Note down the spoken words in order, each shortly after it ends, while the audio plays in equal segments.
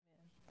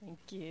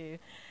Thank you.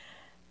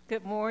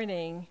 Good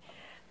morning.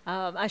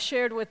 I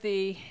shared with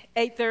the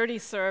 8:30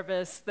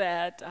 service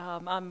that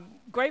I'm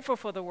grateful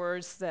for the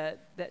words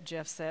that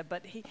Jeff said,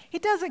 but he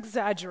does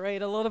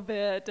exaggerate a little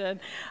bit. And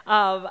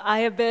I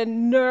have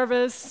been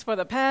nervous for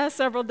the past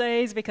several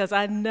days because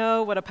I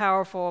know what a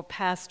powerful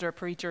pastor,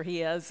 preacher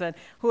he is. And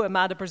who am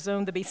I to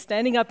presume to be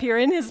standing up here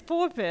in his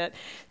pulpit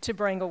to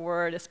bring a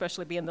word,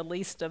 especially being the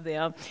least of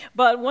them.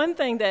 But one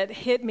thing that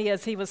hit me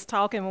as he was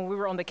talking when we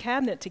were on the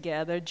cabinet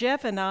together,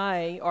 Jeff and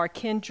I are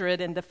kindred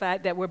in the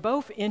fact that we're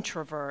both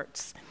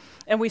introverts.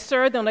 And we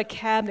served on a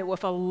cabinet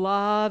with a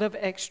lot of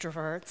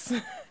extroverts.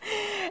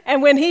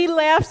 And when he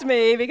left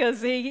me,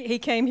 because he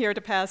came here to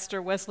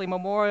pastor Wesley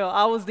Memorial,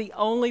 I was the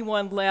only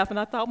one left. And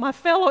I thought, my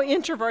fellow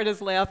introvert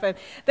has left. And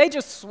they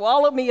just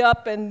swallowed me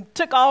up and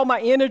took all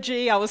my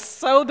energy. I was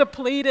so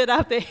depleted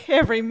after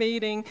every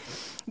meeting.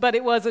 But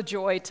it was a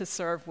joy to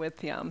serve with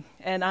him.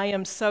 And I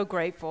am so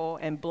grateful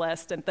and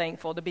blessed and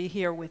thankful to be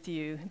here with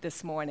you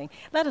this morning.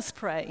 Let us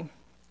pray.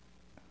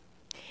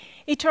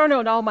 Eternal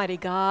and almighty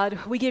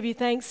God, we give you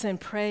thanks and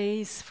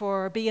praise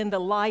for being the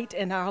light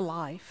in our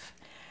life.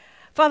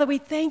 Father, we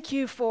thank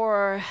you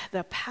for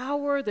the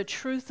power, the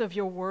truth of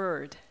your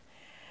word.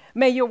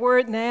 May your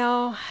word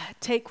now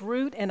take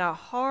root in our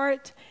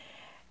heart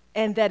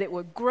and that it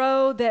would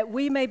grow, that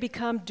we may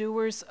become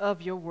doers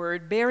of your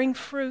word, bearing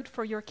fruit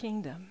for your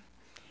kingdom.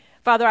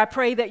 Father, I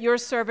pray that your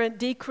servant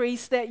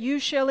decrease, that you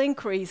shall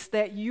increase,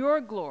 that your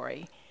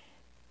glory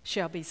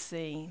shall be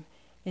seen.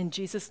 In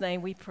Jesus'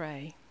 name we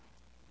pray.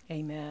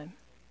 Amen.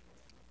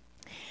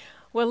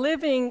 Well,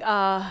 living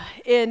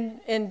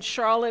in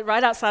Charlotte,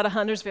 right outside of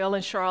Huntersville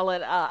in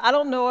Charlotte, I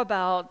don't know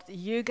about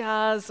you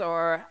guys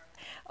or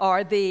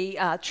the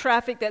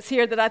traffic that's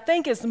here that I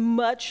think is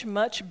much,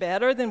 much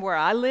better than where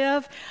I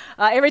live.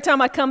 Every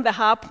time I come to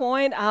High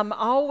Point, I'm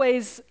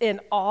always in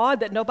awe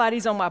that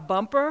nobody's on my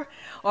bumper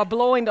or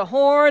blowing the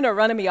horn or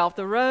running me off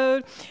the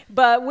road.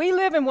 But we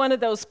live in one of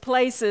those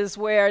places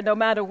where no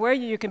matter where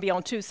you can be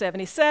on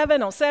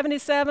 277, on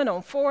 77,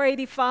 on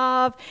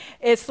 485.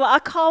 I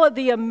call it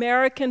the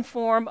American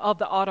form of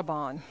the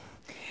Autobahn.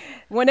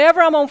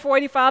 Whenever I'm on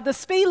 45, the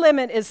speed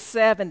limit is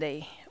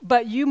 70.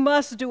 But you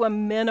must do a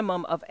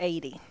minimum of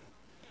 80.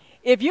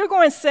 If you're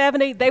going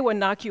 70, they will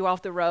knock you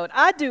off the road.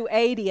 I do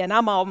 80, and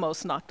I'm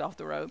almost knocked off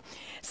the road.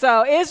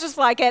 So it's just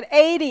like at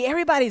 80,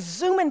 everybody's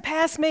zooming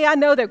past me. I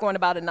know they're going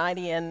about a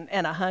 90 and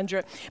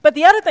 100. But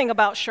the other thing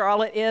about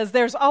Charlotte is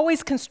there's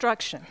always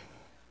construction.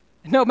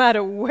 No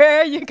matter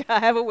where you go, I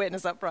have a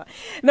witness up front.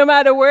 No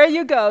matter where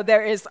you go,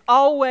 there is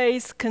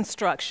always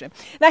construction.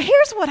 Now,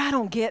 here's what I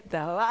don't get,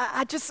 though.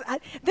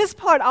 This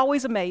part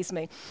always amazed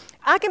me.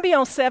 I can be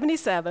on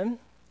 77.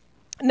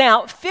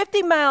 Now,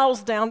 50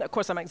 miles down, of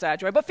course I'm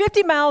exaggerating, but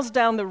 50 miles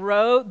down the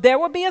road, there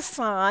will be a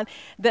sign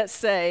that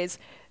says,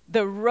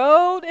 the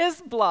road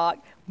is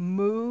blocked,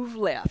 move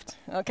left.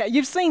 Okay,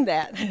 you've seen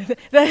that.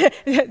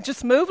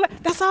 Just move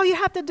left. That's all you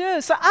have to do.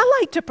 So I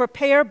like to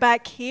prepare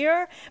back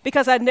here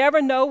because I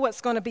never know what's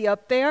going to be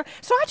up there.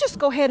 So I just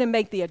go ahead and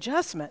make the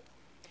adjustment.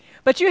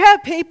 But you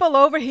have people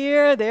over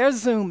here, they're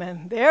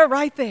zooming. They're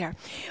right there.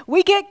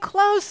 We get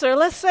closer.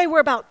 Let's say we're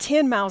about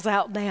 10 miles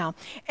out now.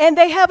 And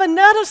they have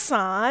another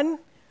sign,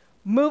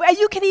 move. And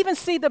you can even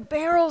see the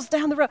barrels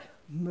down the road.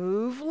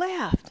 Move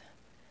left.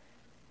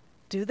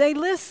 Do they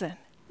listen?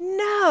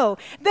 No.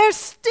 They're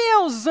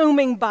still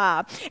zooming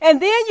by.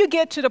 And then you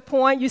get to the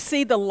point, you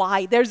see the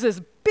light. There's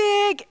this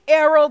big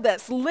arrow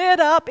that's lit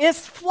up.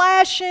 It's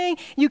flashing.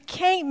 You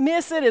can't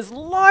miss it. It's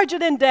larger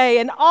than day,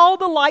 and all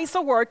the lights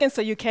are working,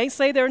 so you can't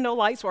say there are no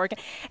lights working.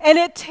 And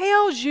it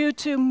tells you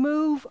to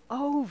move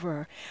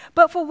over.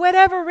 But for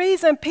whatever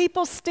reason,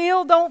 people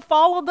still don't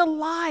follow the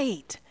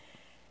light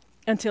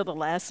until the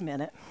last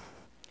minute.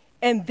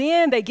 And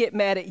then they get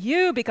mad at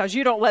you because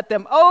you don't let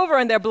them over,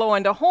 and they're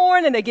blowing the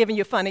horn, and they're giving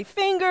you funny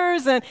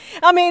fingers. And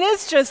I mean,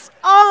 it's just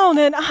on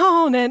and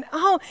on and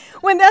on.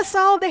 When that's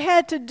all they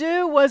had to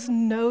do was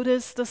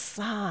notice the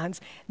signs,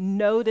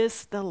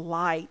 notice the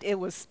light. It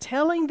was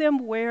telling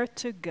them where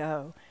to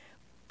go.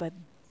 But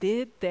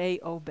did they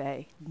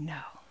obey?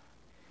 No.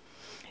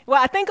 Well,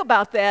 I think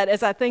about that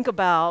as I think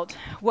about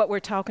what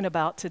we're talking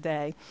about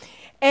today.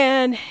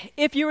 And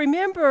if you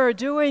remember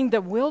during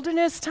the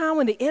wilderness time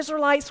when the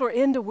Israelites were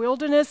in the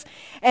wilderness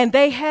and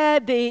they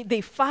had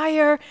the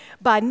fire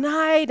by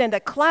night and the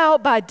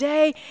cloud by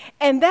day,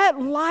 and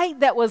that light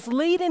that was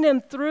leading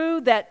them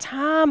through that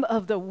time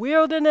of the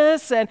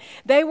wilderness, and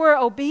they were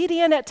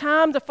obedient at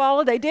times to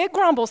follow. They did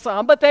grumble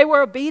some, but they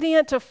were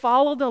obedient to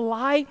follow the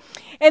light.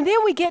 And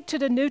then we get to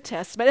the New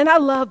Testament, and I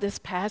love this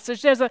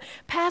passage. There's a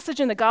passage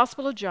in the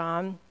Gospel of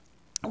John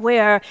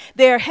where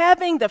they're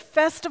having the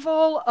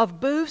festival of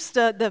booths,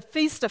 the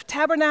Feast of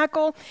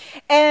Tabernacle.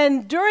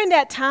 And during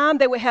that time,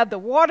 they would have the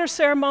water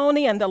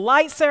ceremony and the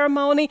light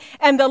ceremony.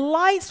 And the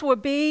lights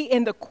would be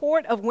in the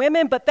court of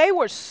women, but they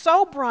were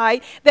so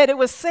bright that it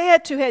was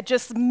said to have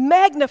just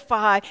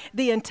magnified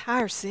the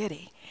entire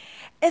city.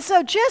 And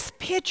so just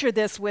picture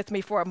this with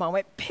me for a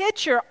moment.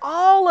 Picture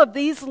all of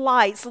these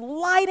lights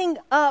lighting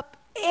up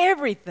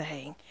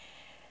everything.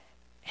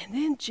 And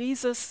then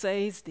Jesus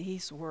says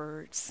these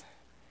words,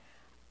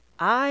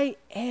 I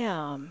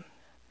am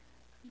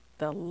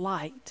the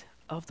light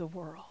of the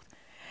world.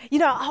 You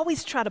know, I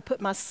always try to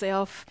put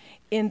myself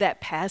in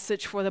that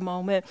passage for the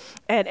moment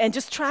and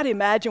just try to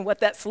imagine what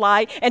that's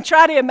like and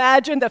try to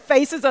imagine the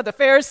faces of the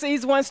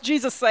Pharisees once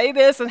Jesus say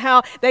this and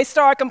how they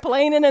start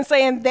complaining and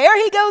saying, there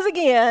he goes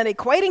again,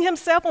 equating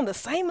himself on the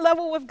same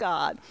level with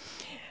God.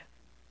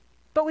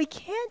 But we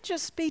can't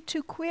just be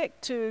too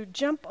quick to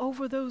jump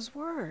over those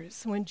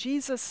words when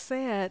Jesus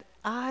said,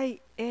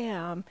 I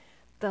am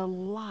the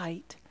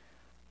light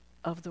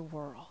of the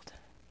world.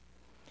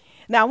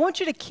 Now, I want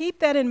you to keep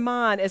that in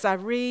mind as I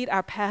read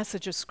our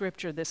passage of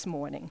Scripture this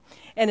morning.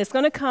 And it's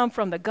going to come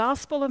from the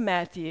Gospel of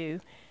Matthew,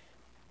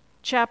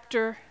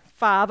 chapter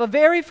 5, a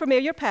very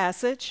familiar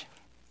passage.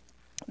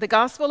 The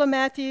Gospel of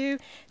Matthew,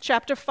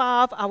 chapter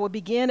 5, I will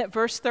begin at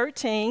verse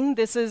 13.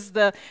 This is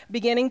the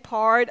beginning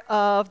part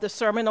of the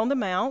Sermon on the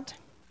Mount.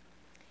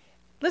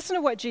 Listen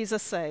to what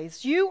Jesus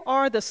says. You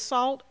are the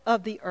salt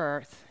of the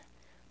earth,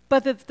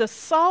 but if the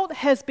salt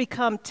has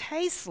become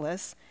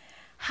tasteless,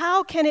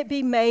 how can it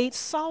be made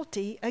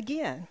salty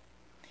again?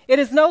 It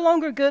is no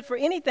longer good for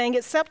anything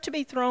except to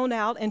be thrown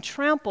out and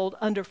trampled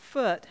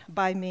underfoot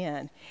by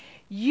men.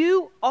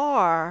 You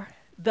are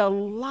the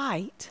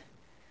light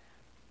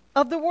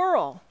of the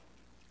world.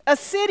 A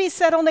city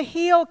set on a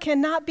hill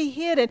cannot be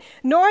hidden,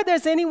 nor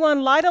does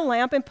anyone light a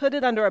lamp and put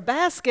it under a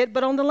basket,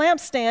 but on the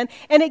lampstand,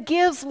 and it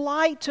gives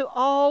light to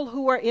all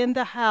who are in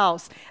the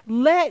house.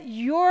 Let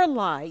your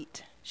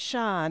light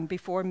shine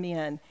before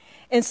men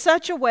in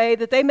such a way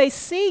that they may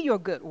see your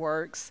good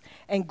works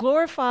and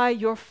glorify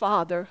your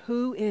Father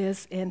who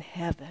is in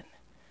heaven.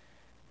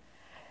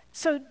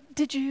 So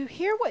did you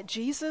hear what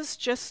Jesus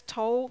just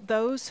told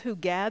those who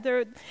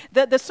gathered?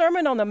 The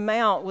Sermon on the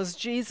Mount was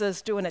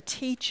Jesus doing a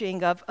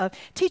teaching of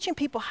teaching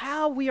people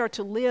how we are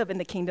to live in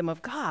the kingdom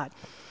of God.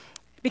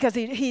 Because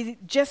he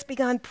just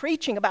begun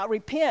preaching about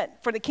repent,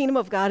 for the kingdom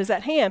of God is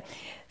at hand.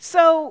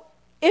 So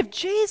if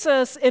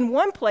Jesus in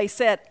one place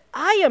said,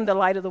 I am the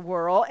light of the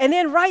world, and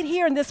then right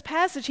here in this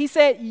passage he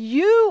said,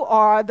 you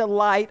are the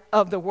light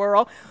of the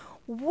world,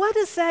 what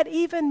does that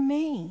even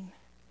mean?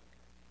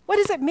 What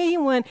does it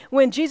mean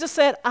when Jesus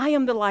said, I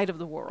am the light of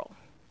the world?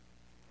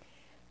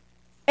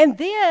 And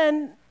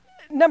then,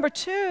 number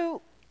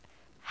two,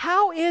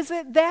 how is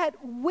it that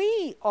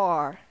we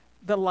are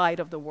the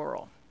light of the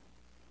world?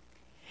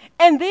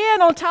 And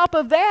then on top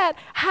of that,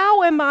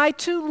 how am I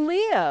to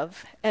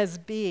live as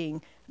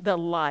being the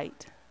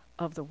light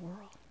of the world?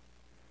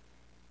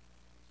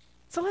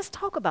 So let's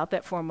talk about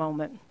that for a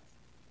moment.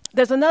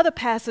 There's another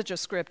passage of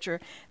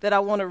Scripture that I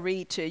want to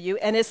read to you,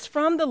 and it's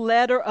from the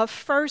letter of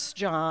 1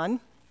 John.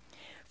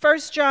 1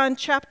 John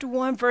chapter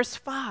 1, verse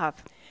 5.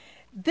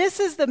 This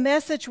is the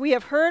message we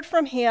have heard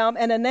from him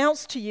and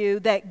announced to you,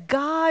 that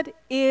God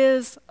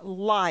is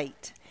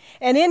light,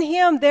 and in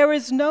him there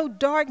is no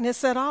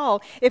darkness at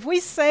all. If we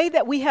say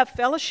that we have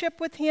fellowship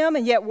with him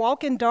and yet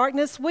walk in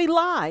darkness, we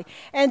lie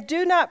and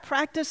do not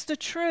practice the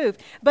truth.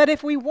 But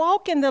if we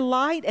walk in the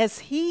light as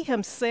he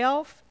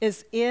himself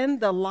is in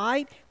the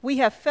light, we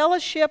have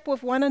fellowship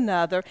with one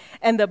another,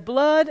 and the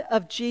blood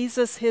of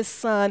Jesus his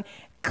Son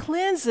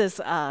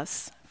cleanses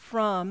us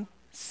from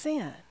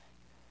sin.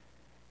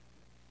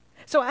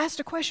 So I asked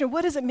the question,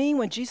 what does it mean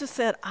when Jesus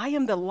said, I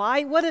am the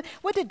light? What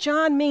did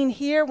John mean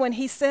here when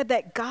he said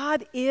that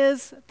God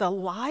is the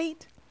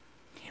light?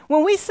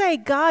 When we say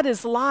God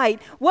is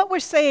light, what we're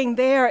saying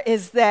there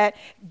is that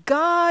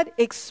God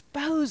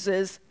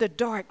exposes the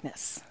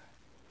darkness.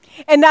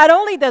 And not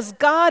only does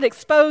God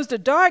expose the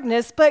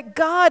darkness, but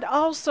God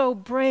also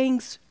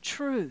brings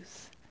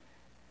truth.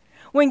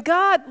 When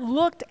God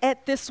looked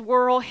at this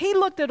world, he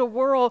looked at a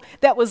world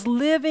that was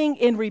living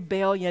in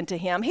rebellion to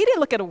him. He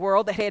didn't look at a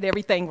world that had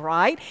everything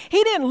right.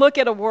 He didn't look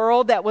at a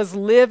world that was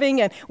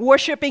living and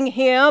worshiping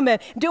him and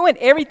doing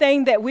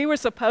everything that we were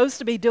supposed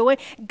to be doing.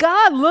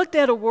 God looked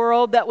at a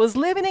world that was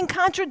living in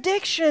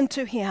contradiction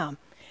to him,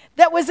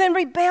 that was in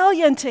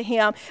rebellion to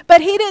him.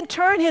 But he didn't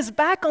turn his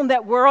back on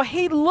that world.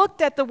 He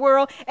looked at the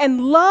world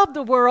and loved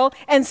the world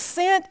and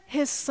sent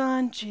his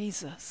Son,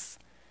 Jesus,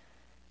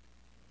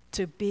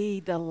 to be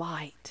the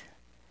light,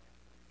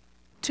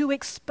 to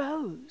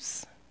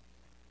expose.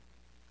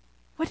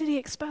 What did he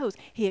expose?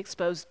 He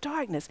exposed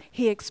darkness.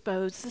 He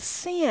exposed the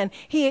sin.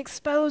 He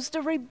exposed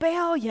the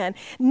rebellion.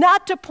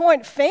 Not to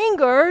point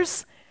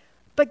fingers,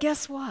 but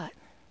guess what?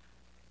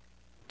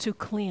 To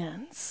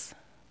cleanse.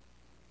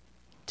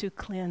 To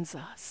cleanse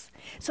us.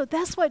 So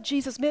that's what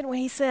Jesus meant when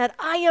he said,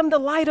 I am the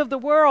light of the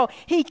world.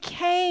 He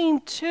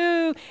came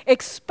to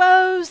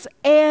expose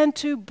and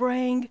to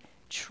bring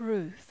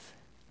truth.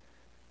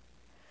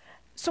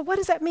 So what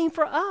does that mean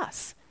for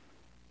us?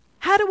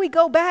 How do we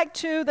go back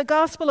to the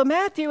Gospel of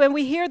Matthew and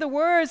we hear the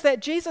words that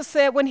Jesus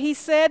said when he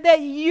said that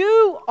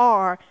you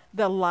are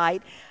the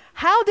light?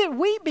 How did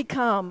we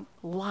become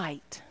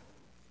light?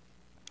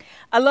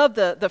 I love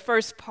the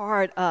first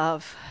part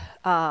of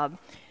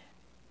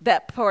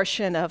that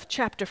portion of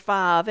chapter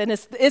 5, and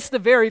it's the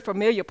very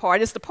familiar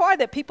part. It's the part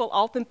that people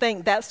often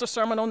think that's the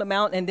Sermon on the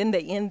Mount, and then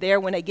they end there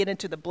when they get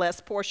into the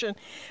blessed portion.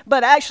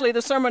 But actually,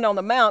 the Sermon on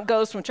the Mount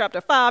goes from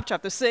chapter 5,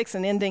 chapter 6,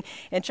 and ending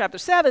in chapter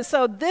 7.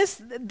 So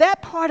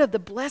that part of the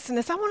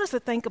blessedness, I want us to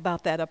think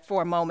about that up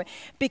for a moment.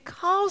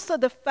 Because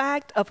of the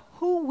fact of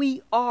who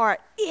we are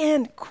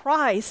in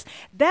Christ,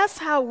 that's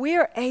how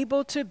we're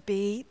able to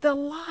be the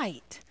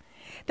light.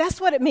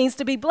 That's what it means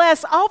to be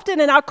blessed. Often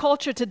in our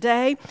culture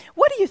today,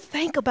 what do you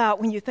think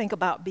about when you think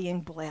about being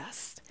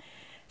blessed?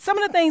 Some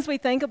of the things we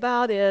think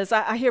about is,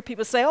 I hear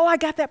people say, oh, I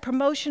got that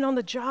promotion on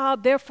the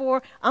job,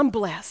 therefore I'm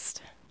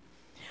blessed.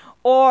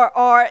 Or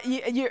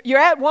you're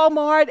at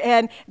Walmart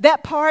and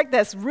that park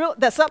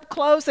that's up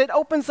close, it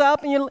opens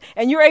up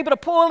and you're able to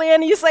pull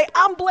in and you say,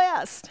 I'm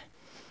blessed.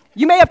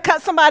 You may have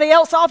cut somebody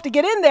else off to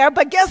get in there,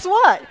 but guess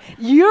what?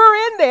 You're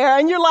in there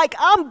and you're like,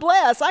 I'm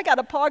blessed. I got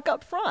to park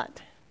up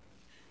front.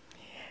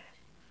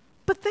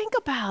 But think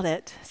about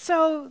it.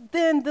 So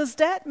then does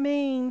that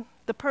mean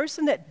the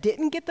person that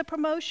didn't get the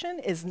promotion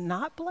is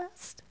not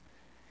blessed?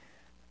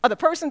 Or the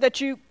person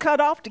that you cut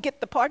off to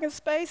get the parking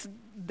space,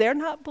 they're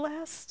not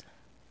blessed?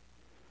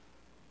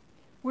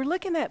 We're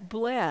looking at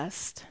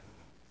blessed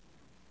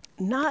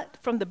not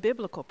from the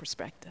biblical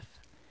perspective.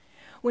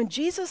 When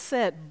Jesus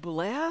said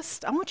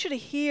blessed, I want you to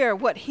hear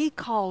what he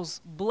calls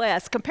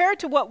blessed compared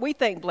to what we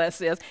think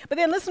blessed is. But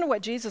then listen to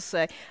what Jesus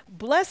said.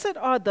 Blessed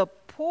are the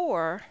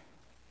poor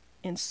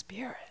in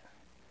spirit.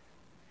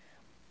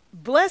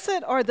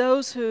 Blessed are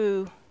those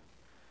who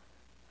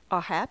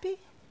are happy.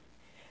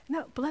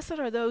 No, blessed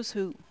are those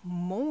who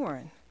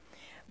mourn.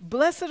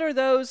 Blessed are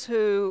those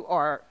who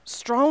are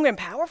strong and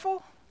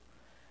powerful.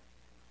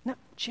 No,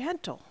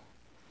 gentle.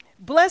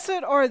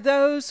 Blessed are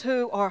those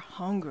who are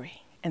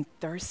hungry and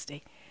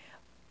thirsty.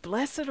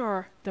 Blessed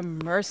are the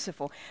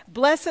merciful.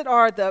 Blessed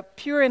are the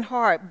pure in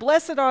heart.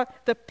 Blessed are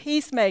the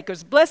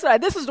peacemakers.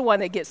 This is the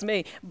one that gets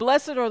me.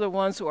 Blessed are the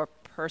ones who are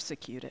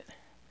persecuted.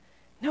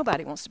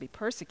 Nobody wants to be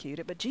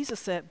persecuted, but Jesus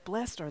said,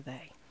 blessed are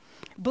they.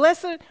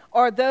 Blessed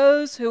are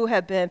those who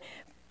have been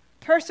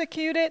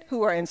persecuted,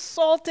 who are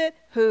insulted,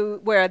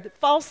 where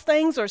false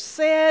things are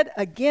said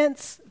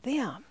against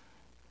them.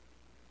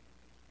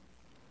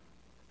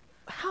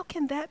 How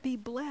can that be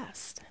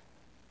blessed?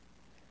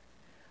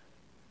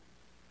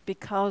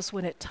 Because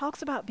when it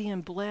talks about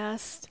being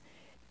blessed,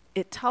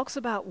 it talks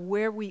about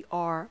where we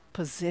are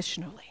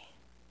positionally,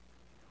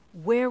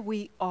 where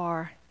we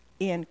are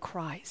in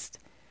Christ.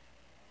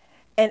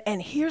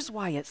 And here's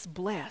why it's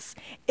blessed.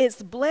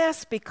 It's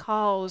blessed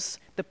because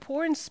the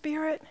poor in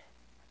spirit,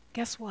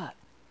 guess what?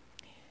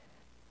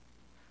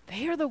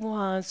 They're the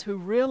ones who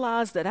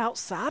realize that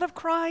outside of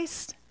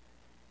Christ,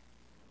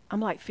 I'm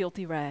like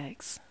filthy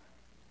rags.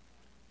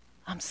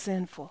 I'm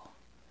sinful.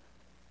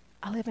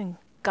 I live in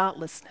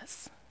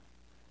godlessness.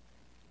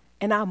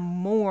 And I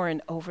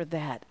mourn over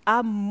that.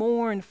 I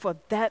mourn for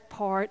that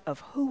part of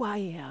who I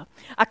am.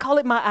 I call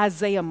it my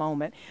Isaiah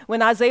moment.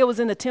 When Isaiah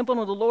was in the temple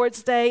on the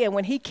Lord's day, and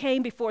when he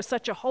came before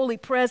such a holy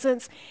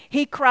presence,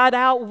 he cried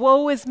out,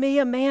 woe is me,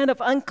 a man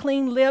of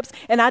unclean lips,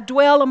 and I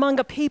dwell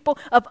among a people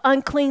of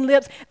unclean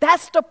lips.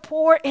 That's the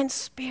poor in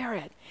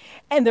spirit.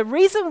 And the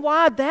reason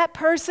why that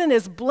person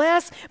is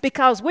blessed,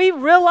 because we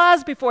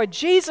realize before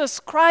Jesus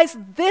Christ,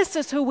 this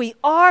is who we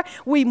are.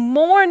 We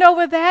mourn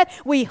over that.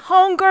 We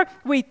hunger.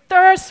 We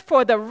thirst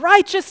for the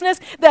righteousness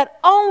that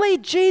only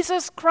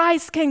Jesus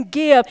Christ can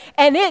give.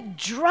 And it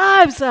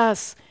drives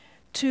us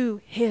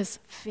to his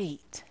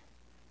feet.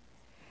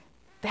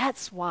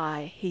 That's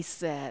why he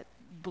said,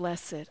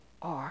 blessed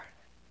are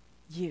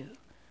you.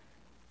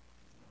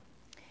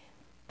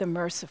 The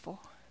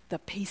merciful, the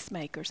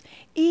peacemakers,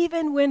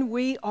 even when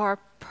we are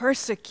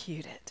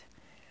persecuted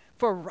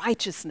for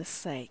righteousness'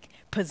 sake,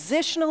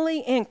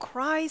 positionally in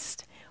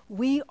Christ,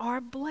 we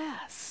are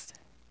blessed.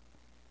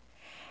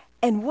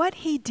 And what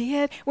he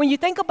did, when you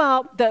think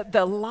about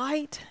the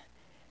light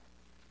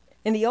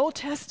in the Old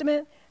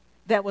Testament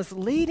that was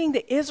leading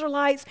the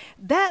Israelites,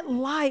 that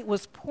light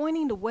was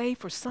pointing the way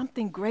for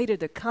something greater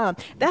to come.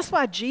 That's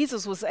why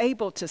Jesus was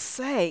able to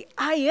say,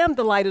 I am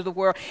the light of the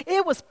world.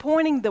 It was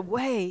pointing the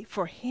way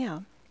for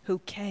him who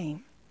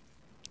came.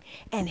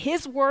 And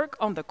his work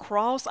on the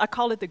cross, I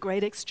call it the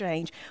great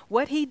exchange.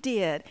 What he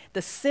did,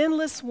 the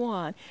sinless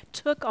one,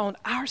 took on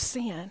our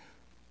sin.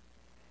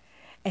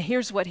 And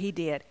here's what he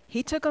did.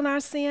 He took on our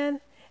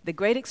sin, the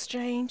great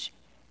exchange.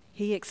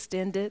 He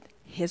extended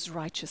his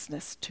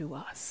righteousness to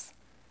us.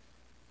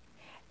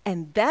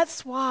 And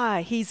that's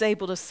why he's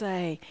able to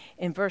say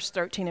in verse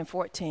 13 and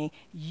 14,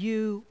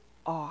 you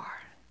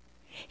are.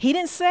 He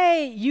didn't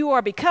say you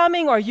are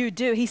becoming or you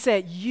do. He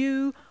said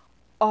you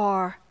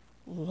are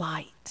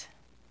light.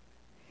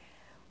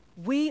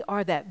 We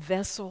are that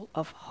vessel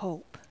of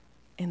hope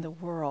in the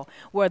world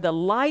where the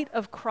light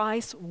of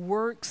Christ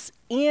works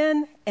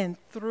in and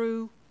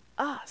through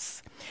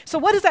us. So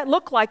what does that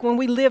look like when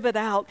we live it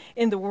out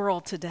in the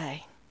world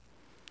today?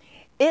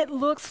 It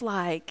looks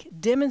like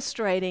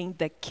demonstrating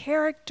the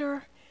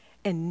character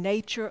and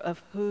nature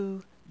of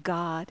who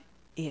God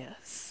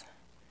is.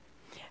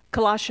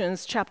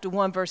 Colossians chapter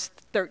 1, verse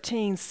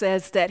 13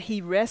 says that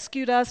he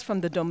rescued us from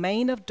the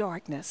domain of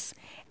darkness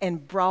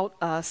and brought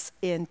us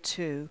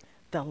into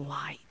the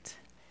light.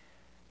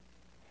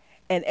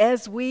 And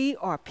as we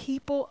are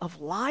people of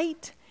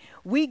light,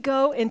 we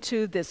go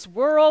into this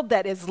world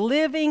that is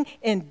living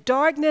in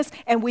darkness,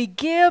 and we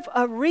give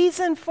a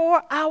reason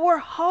for our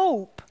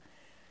hope.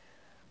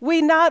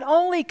 We not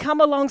only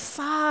come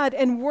alongside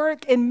and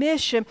work in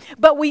mission,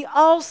 but we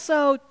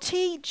also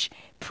teach,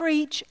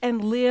 preach,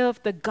 and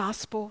live the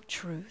gospel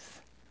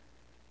truth.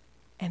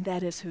 And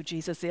that is who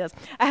Jesus is.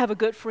 I have a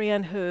good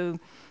friend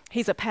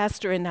he's a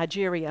pastor in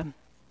Nigeria.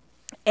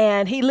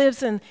 And he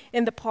lives in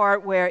the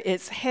part where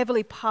it's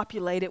heavily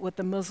populated with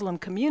the Muslim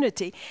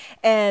community.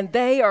 And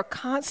they are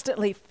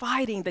constantly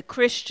fighting the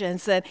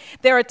Christians. And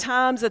there are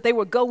times that they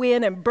will go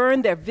in and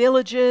burn their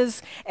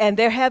villages. And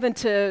they're having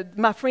to,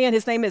 my friend,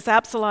 his name is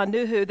Absalom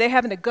Nuhu, they're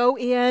having to go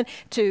in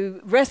to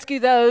rescue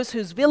those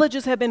whose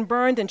villages have been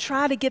burned and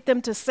try to get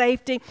them to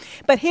safety.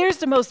 But here's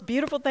the most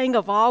beautiful thing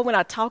of all. When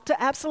I talked to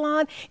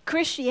Absalom,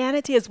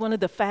 Christianity is one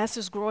of the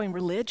fastest growing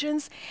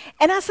religions.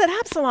 And I said,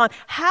 Absalom,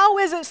 how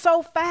is it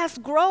so fast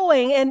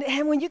growing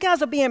and when you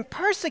guys are being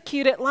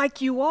persecuted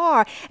like you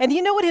are? And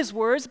you know what his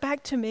words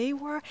back to me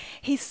were?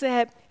 He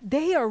said,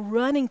 they are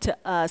running to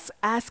us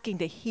asking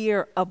to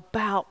hear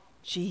about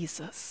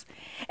Jesus.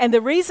 And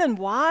the reason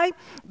why,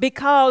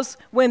 because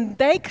when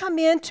they come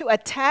in to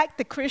attack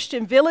the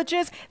Christian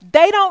villages,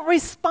 they don't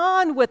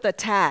respond with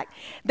attack.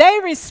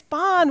 They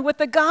respond with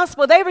the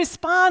gospel. They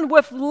respond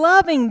with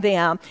loving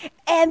them.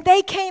 And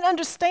they can't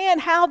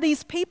understand how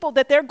these people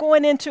that they're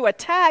going in to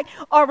attack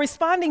are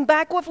responding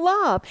back with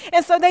love.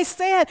 And so they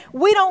said,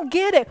 we don't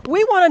get it.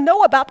 We want to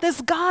know about this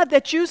God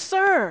that you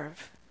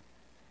serve.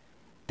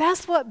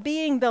 That's what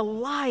being the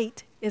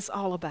light is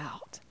all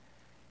about.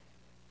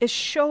 It's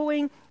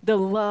showing the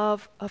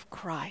love of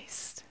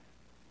Christ.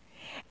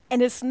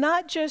 And it's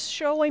not just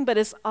showing, but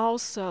it's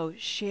also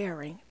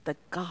sharing the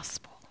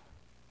gospel.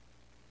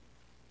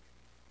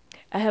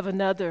 I have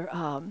another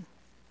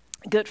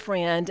good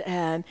friend,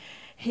 and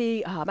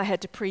I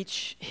had to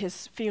preach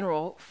his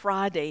funeral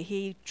Friday.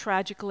 He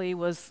tragically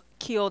was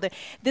killed.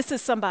 This is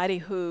somebody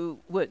who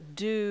would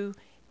do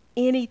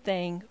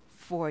anything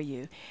for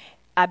you.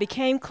 I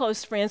became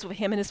close friends with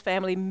him and his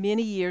family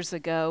many years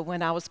ago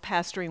when I was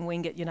pastoring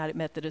Wingate United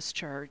Methodist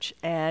Church.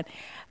 And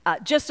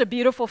just a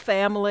beautiful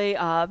family,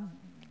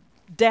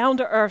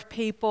 down-to-earth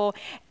people,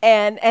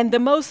 and the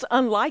most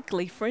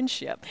unlikely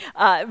friendship.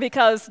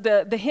 Because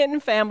the Hinton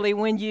family,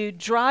 when you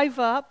drive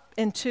up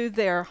into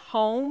their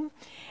home,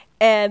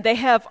 and they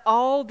have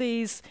all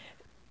these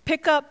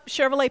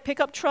Chevrolet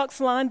pickup trucks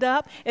lined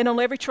up, and on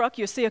every truck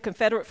you'll see a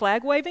Confederate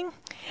flag waving.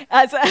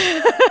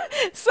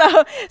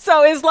 So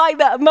it's like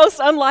the most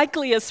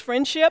unlikeliest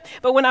friendship.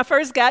 But when I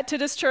first got to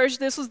this church,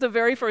 this was the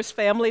very first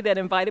family that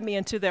invited me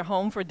into their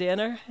home for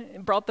dinner,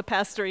 and brought the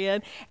pastor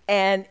in,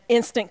 and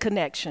instant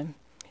connection.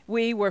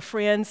 We were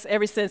friends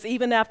ever since.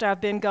 Even after I've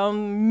been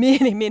gone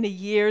many, many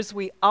years,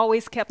 we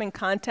always kept in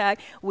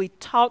contact. We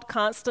talked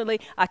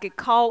constantly. I could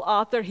call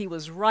Arthur. He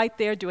was right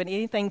there doing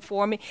anything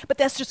for me. But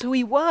that's just who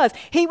he was.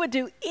 He would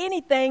do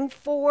anything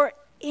for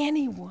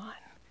anyone.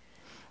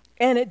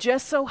 And it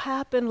just so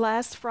happened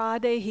last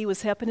Friday, he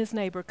was helping his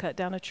neighbor cut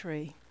down a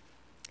tree.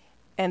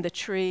 And the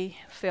tree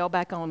fell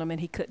back on him, and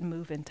he couldn't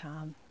move in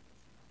time.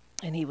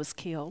 And he was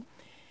killed.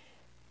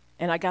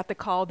 And I got the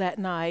call that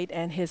night,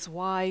 and his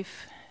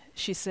wife,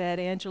 she said,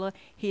 Angela,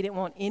 he didn't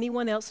want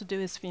anyone else to do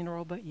his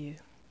funeral but you.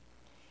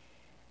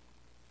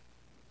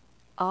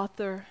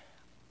 Arthur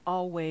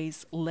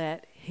always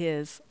let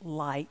his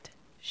light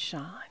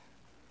shine.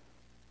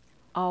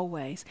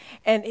 Always.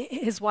 And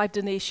his wife,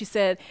 Denise, she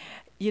said,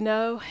 you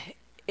know,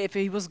 if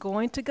he was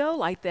going to go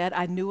like that,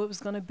 I knew it was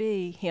going to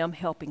be him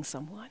helping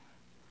someone.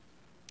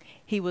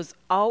 He was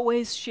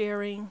always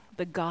sharing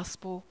the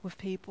gospel with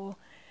people,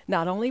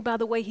 not only by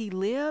the way he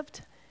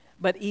lived,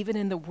 but even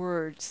in the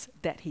words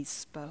that he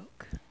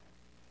spoke.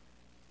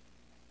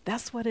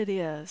 That's what it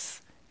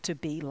is to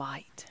be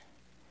light.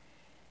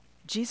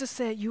 Jesus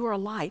said, you are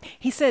light.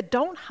 He said,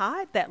 don't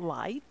hide that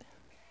light.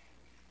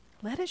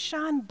 Let it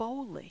shine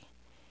boldly.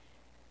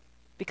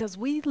 Because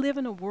we live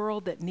in a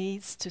world that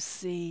needs to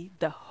see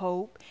the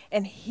hope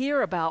and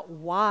hear about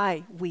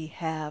why we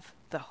have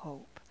the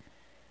hope.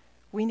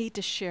 We need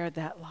to share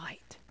that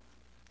light.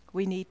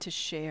 We need to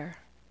share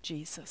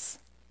Jesus.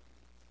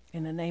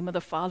 In the name of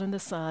the Father, and the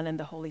Son, and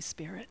the Holy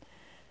Spirit,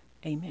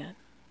 amen.